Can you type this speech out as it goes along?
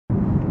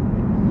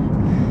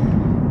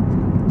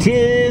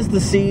'Tis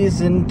the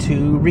season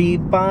to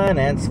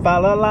refinance. Fa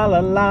la la la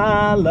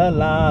la la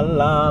la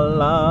la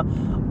la.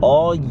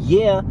 Oh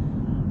yeah.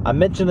 I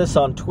mentioned this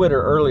on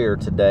Twitter earlier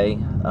today.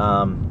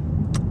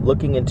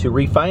 Looking into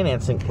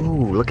refinancing.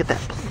 Ooh, look at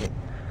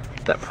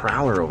that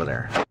prowler over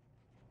there.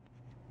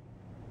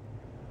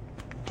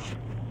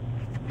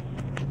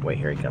 Wait,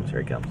 here he comes,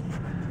 here he comes.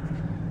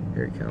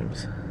 Here he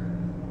comes.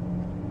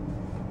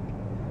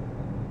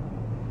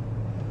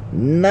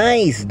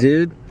 Nice,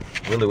 dude.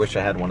 Really wish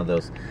I had one of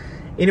those.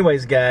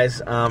 Anyways,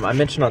 guys, I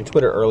mentioned on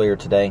Twitter earlier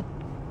today,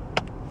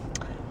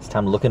 it's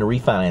time to look into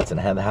refinance. And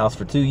I had the house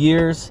for 2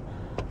 years.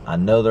 I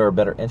know there are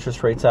better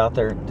interest rates out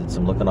there. Did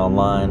some looking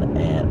online,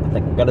 and I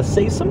think I'm gonna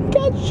save some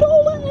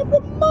cashola every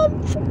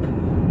month.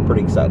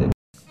 Pretty excited.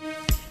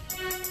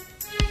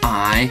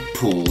 I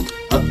pulled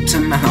up to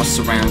my house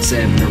around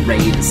 7 or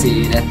 8 and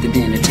sit at the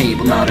dinner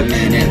table not a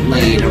minute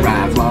later.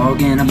 I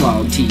vlog and I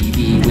vlog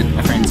TV with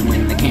my friends, and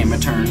when the camera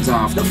turns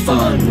off, the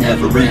fun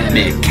never ends.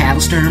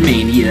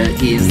 McAlisterMania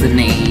is the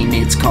name.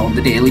 It's called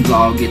the daily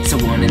vlog. It's a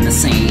one and the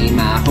same.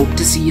 I hope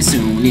to see you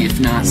soon. If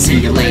not, see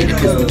you later,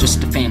 cause we're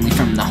just a family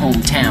from the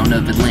hometown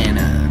of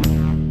Atlanta.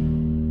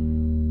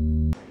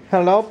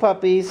 Hello,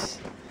 puppies.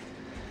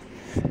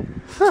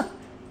 Huh.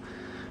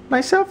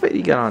 Nice outfit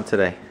you got on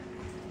today.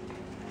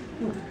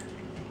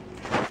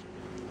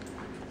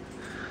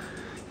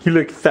 You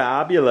look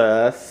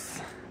fabulous.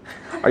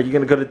 Are you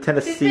gonna go to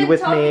Tennessee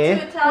with me? She's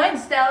been talking to Italian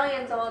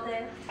stallions all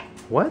day.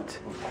 What?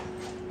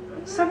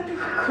 Some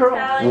girl.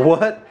 Italian.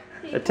 What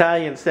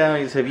Italian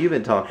stallions have you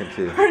been talking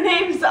to? Her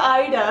name's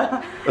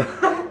Ida.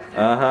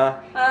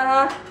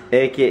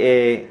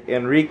 AKA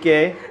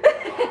Enrique.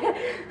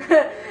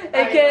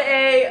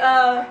 AKA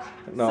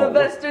No.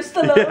 Sylvester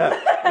Stallone.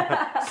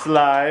 Yeah.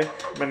 Sly.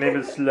 My name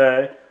is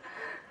Sly.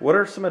 What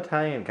are some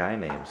Italian guy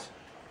names?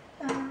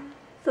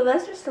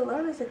 Sylvester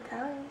Stallone is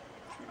Italian.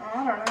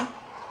 I don't know.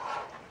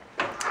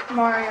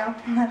 Mario.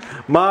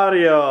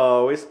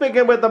 Mario. We're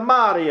speaking with the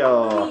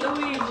Mario.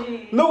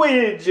 Luigi.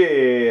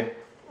 Luigi.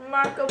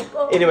 Marco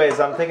Polo. Anyways,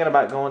 I'm thinking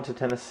about going to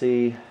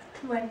Tennessee.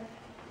 When?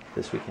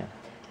 This weekend.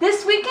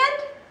 This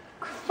weekend?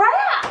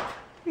 Crap!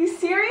 You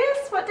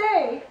serious? What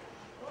day?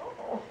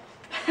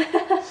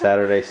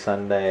 Saturday,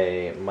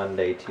 Sunday,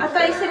 Monday, Tuesday. I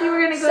thought you said you were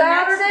going to go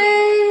Saturday. next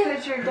week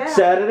because you're dead.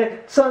 Saturday,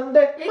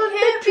 Sunday, It Monday,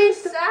 can't be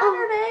Tuesday.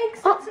 Saturday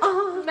because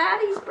it's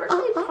Maddie's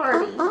birthday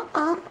party.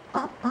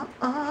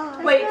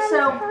 Wait, so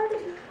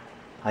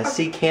I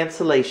see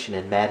cancellation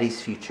in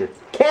Maddie's future.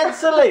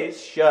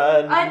 Cancellation!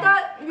 I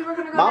thought you were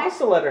going to go Mama next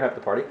still let her have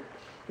the party.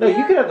 No,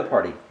 you can have the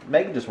party.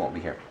 Megan just won't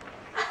be here.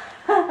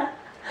 Sorry.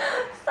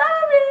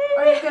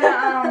 Are you going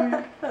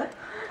to,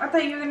 I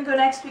thought you were going to go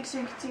next week so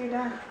you could see your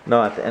dad.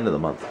 No, at the end of the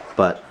month.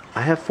 But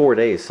I have 4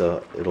 days,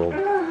 so it'll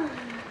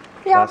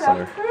Yeah, last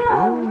longer.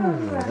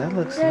 Ooh, that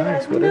looks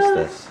nice. What is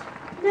this?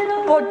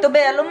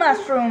 Portobello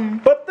mushroom.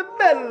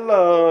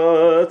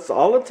 Portobello! It's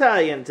all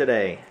Italian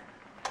today.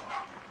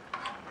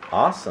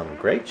 Awesome.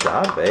 Great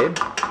job, babe.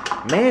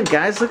 Man,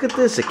 guys, look at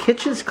this. The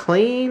kitchen's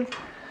clean.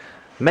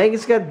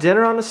 Megan's got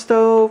dinner on the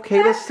stove.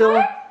 Kayla's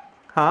still...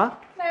 Huh?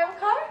 Can I have a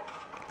car?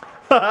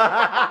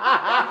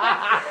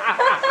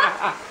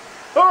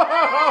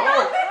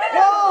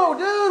 Whoa,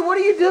 dude, what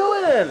are you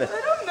doing?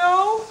 I don't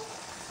know.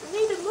 We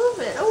need to move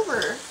it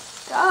over.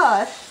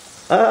 Gosh.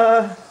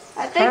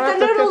 I think the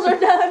noodles are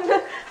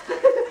done.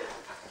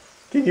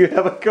 Can you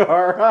have a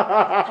car?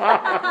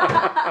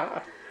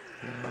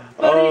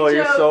 Oh,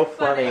 you're so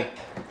funny.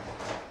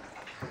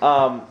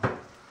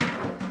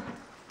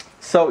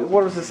 So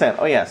what was this saying?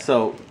 Oh yeah,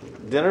 so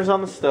dinner's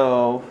on the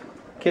stove,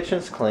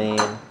 kitchen's clean.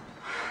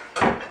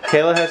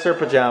 Kayla has her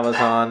pajamas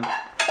on.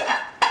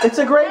 It's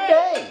a great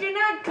day. If you're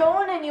not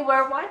going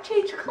anywhere, why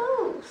change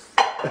clothes?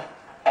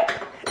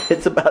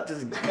 It's about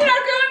just... You're not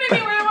going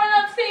anywhere, why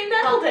not stay in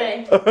bed all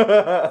day?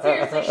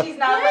 Seriously, she's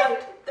not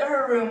left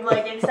her room,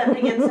 like, except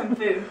to get some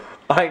food.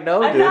 I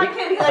know, I'm dude. not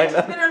kidding, like,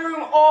 she's been in her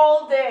room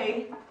all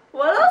day.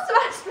 What else am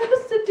I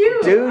supposed to do?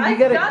 Dude, you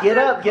gotta got get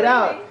done up, get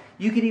out. cleaning.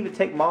 You could even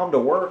take mom to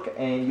work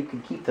and you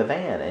could keep the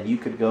van and you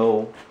could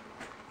go...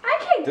 I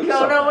can't Do go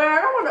something. nowhere.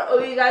 I don't want to owe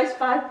you guys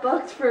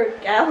 $5 for a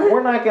gallon.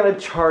 We're not gonna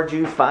charge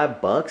you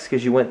 $5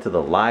 because you went to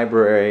the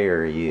library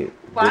or you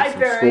did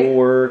some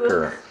schoolwork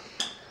or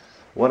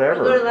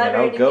whatever. Go to the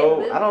library to go.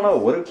 get I don't know.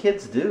 What do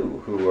kids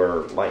do who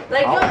are like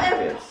They go college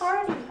and kids?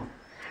 party.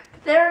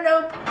 There are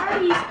no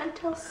parties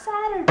until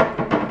Saturday.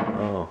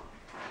 Oh,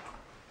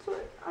 That's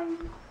what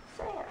I'm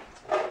saying.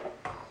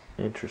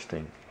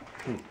 interesting.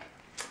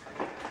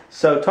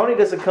 So Tony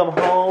doesn't come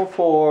home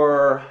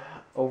for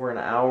over an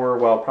hour.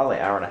 Well, probably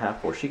an hour and a half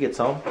before she gets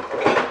home.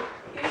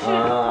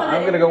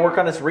 I'm gonna go work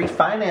on this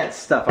refinance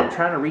stuff. I'm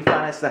trying to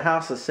refinance the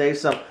house to save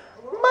some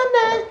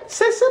money.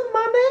 Save some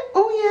money.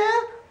 Oh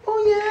yeah.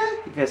 Oh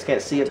yeah. You guys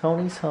can't see it.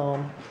 Tony's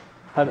home.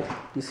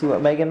 You see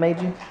what Megan made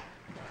you?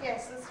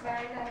 Yes, it's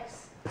very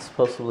nice. It's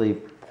supposedly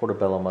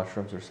portobello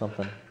mushrooms or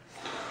something.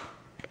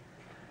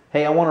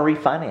 Hey, I want to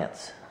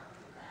refinance.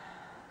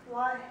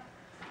 Why?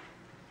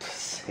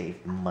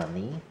 Save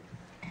money.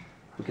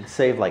 We could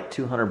save like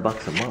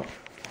 $200 a month.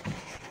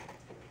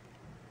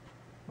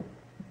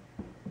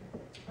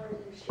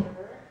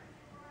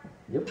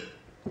 Yep.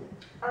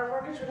 Our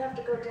mortgage would have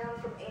to go down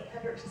from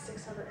 $800 to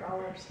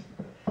 $600.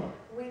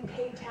 We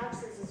pay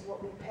taxes is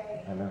what we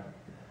pay. I know.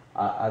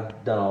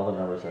 I've done all the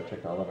numbers. I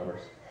checked all the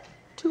numbers.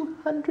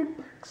 $200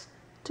 bucks.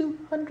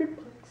 $200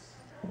 bucks.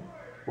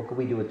 What could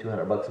we do with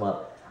 $200 a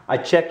month? I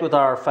checked with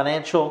our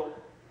financial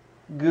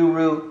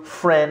guru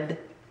friend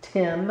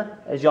Tim,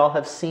 as y'all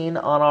have seen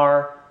on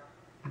our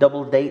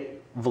double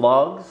date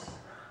vlogs,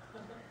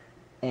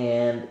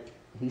 and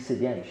he said,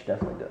 "Yeah, you should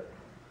definitely do it."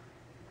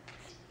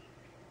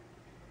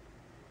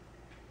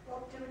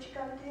 Well, do what you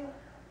gotta do.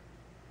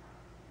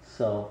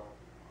 So,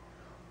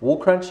 we'll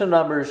crunch some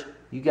numbers.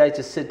 You guys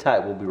just sit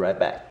tight. We'll be right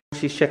back.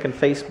 She's checking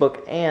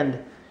Facebook,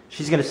 and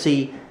she's going to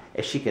see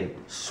if she can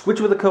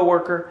switch with a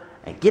coworker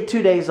and get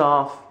 2 days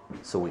off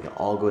so we can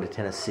all go to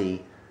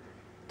Tennessee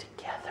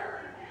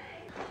together.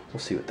 We'll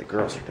see what the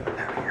girls are doing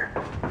out here.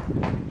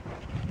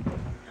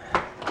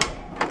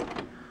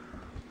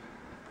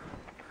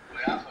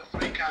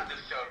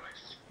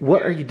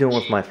 What are you doing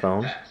with my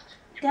phone?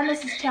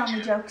 Dennis is telling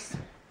me jokes.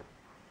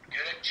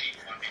 Good and cheap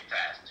won't be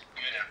fast.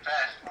 Good and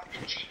fast won't be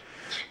cheap.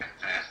 Cheap and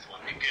fast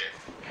won't be good.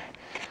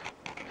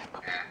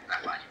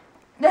 Not funny.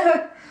 There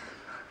are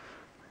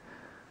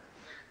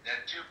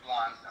two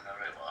blondes on the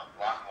river.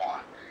 Blonde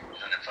one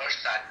is on the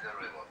first side of the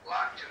river.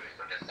 Blonde two is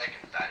on the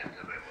second side of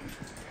the river.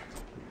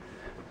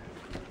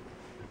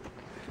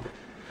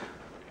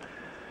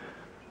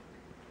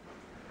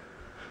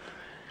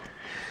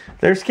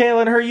 There's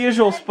Kayla in her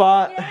usual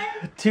spot.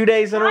 2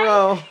 days in a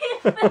row.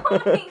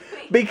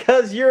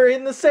 Because you're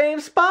in the same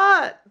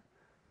spot.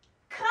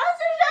 Cause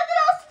there's nothing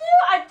else to do.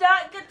 I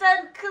don't get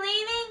done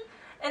cleaning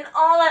and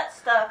all that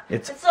stuff.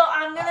 And so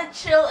I'm gonna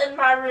chill in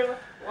my room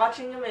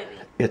watching a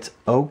movie. It's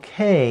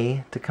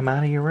okay to come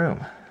out of your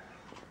room.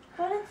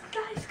 But it's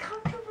a nice,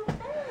 comfortable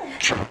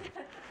bed.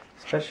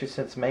 Especially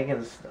since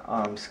Megan's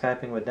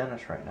Skyping with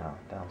Dennis right now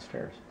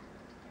downstairs.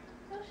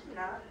 No, she's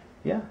not.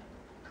 Yeah.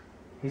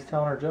 He's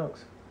telling her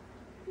jokes.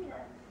 Yeah.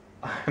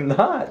 I'm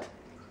not.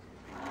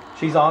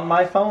 She's on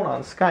my phone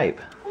on Skype.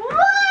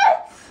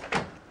 What?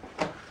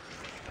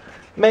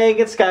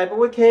 Megan Skyping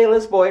with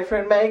Kayla's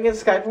boyfriend. Megan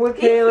Skyping with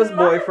Kayla's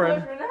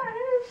boyfriend.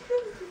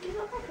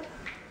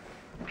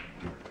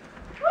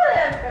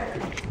 Whatever.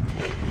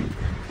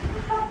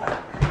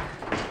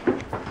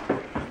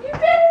 You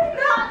better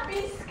not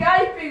be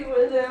Skyping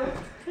with him.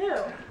 Who?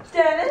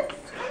 Dennis?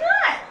 I'm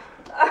not.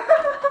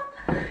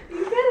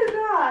 You better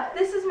not.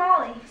 This is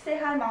Molly. Say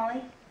hi,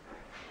 Molly.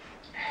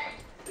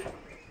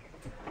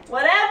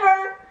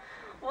 Whatever.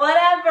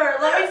 Whatever.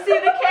 Let me see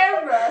the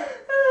camera.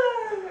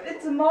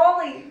 It's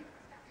Molly.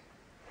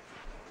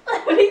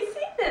 Let me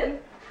see them.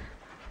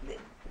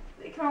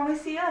 They can only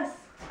see us.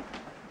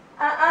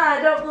 I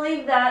don't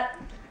believe that.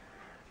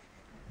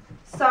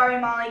 Sorry,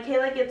 Molly.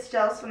 Kayla gets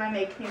jealous when I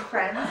make new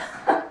friends.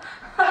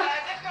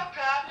 That's no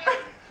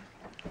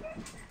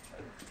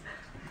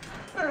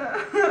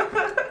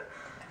problem.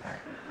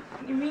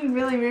 You're being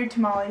really rude to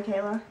Molly,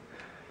 Kayla.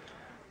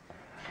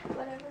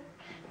 Whatever.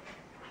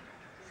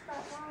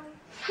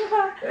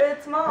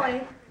 It's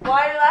Molly.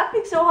 Why are you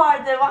laughing so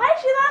hard then? Why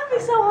is she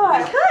laughing so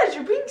hard? Because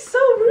you're being so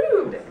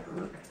rude.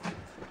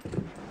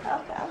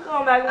 Okay, I'm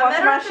going back and I'm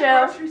watching my at the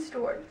show. grocery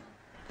store.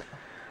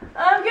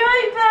 I'm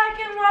going back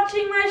and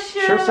watching my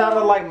show. Sure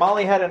sounded like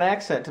Molly had an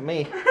accent to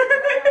me.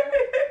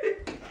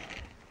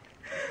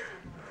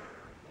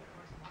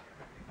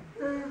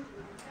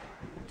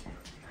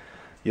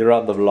 You're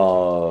on the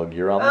vlog.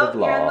 You're on the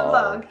vlog. You're on the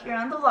vlog. You're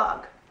on the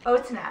vlog. Oh,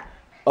 snap.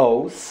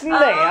 Oh,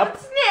 snap.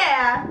 Oh,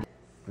 snap.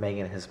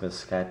 Megan has been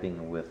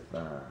Skyping with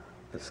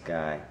this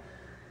guy,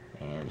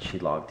 and she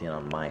logged in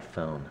on my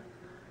phone.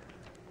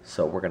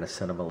 So we're going to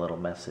send him a little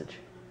message.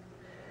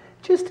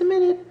 Just a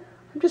minute.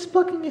 I'm just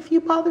plucking a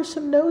few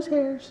bothersome nose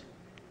hairs.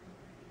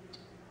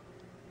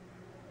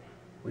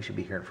 We should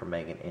be hearing from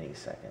Megan any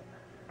second.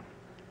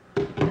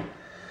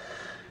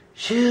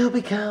 She'll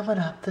be coming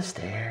up the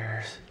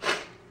stairs.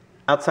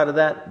 Outside of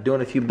that,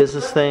 doing a few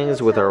business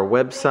things with our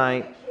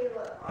website.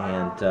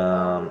 And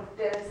Let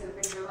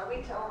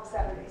me tell him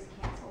Saturday's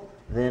canceled.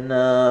 then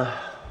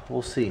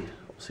we'll see.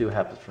 We'll see what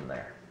happens from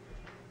there.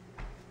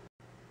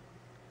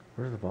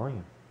 Where's the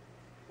volume?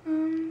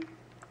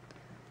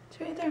 It's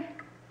right there.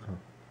 Oh.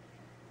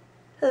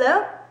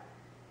 Hello?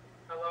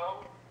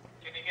 Hello?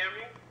 Can you hear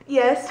me?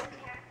 Yes.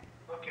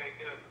 Okay,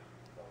 good.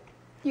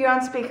 You're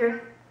on speaker.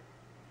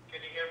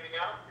 Can you hear me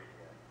now?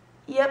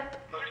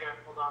 Yep. Okay,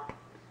 hold on.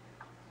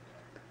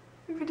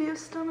 Your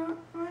video's still not.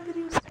 My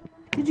video's still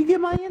not. Did you get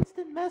my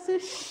instant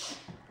message?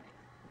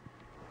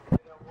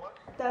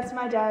 That's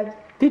my dad.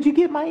 Did you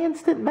get my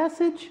instant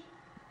message? Is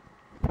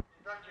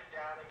that your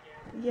dad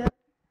again? Yep.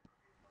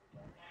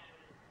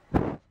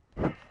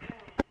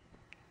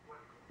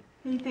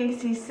 He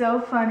thinks he's so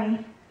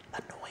funny.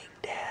 Annoying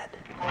dad.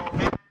 Oh,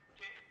 man,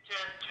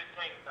 can't you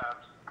think that?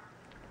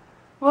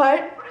 What?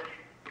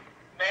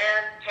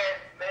 Man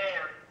tend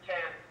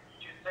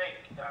to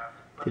think that.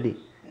 But Did he?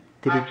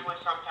 actually,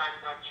 sometimes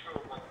not true,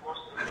 but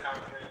most of the time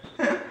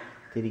it is.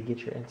 Did he get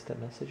your instant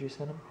message you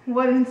sent him?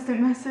 What instant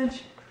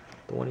message?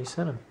 The one you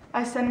sent him.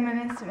 I sent him an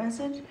instant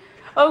message.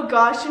 Oh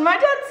gosh, did my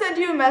dad send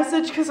you a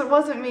message? Because it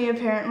wasn't me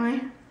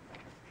apparently.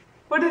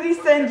 What did he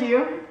send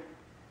you?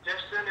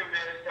 Just in a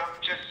minute, I'm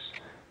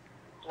just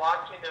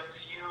blocking a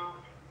few,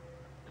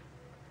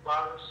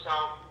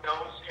 some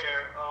nose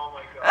hair. Oh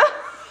my god.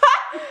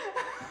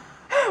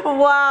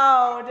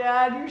 Wow,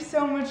 Dad, you're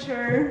so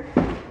mature.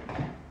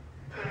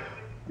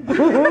 That's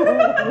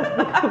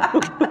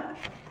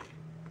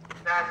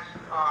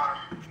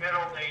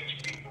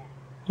middle-aged people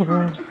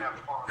trying to have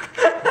fun.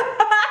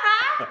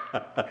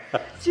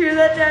 Did you hear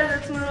that, Dad?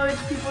 That's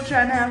middle-aged people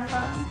trying to have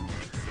fun.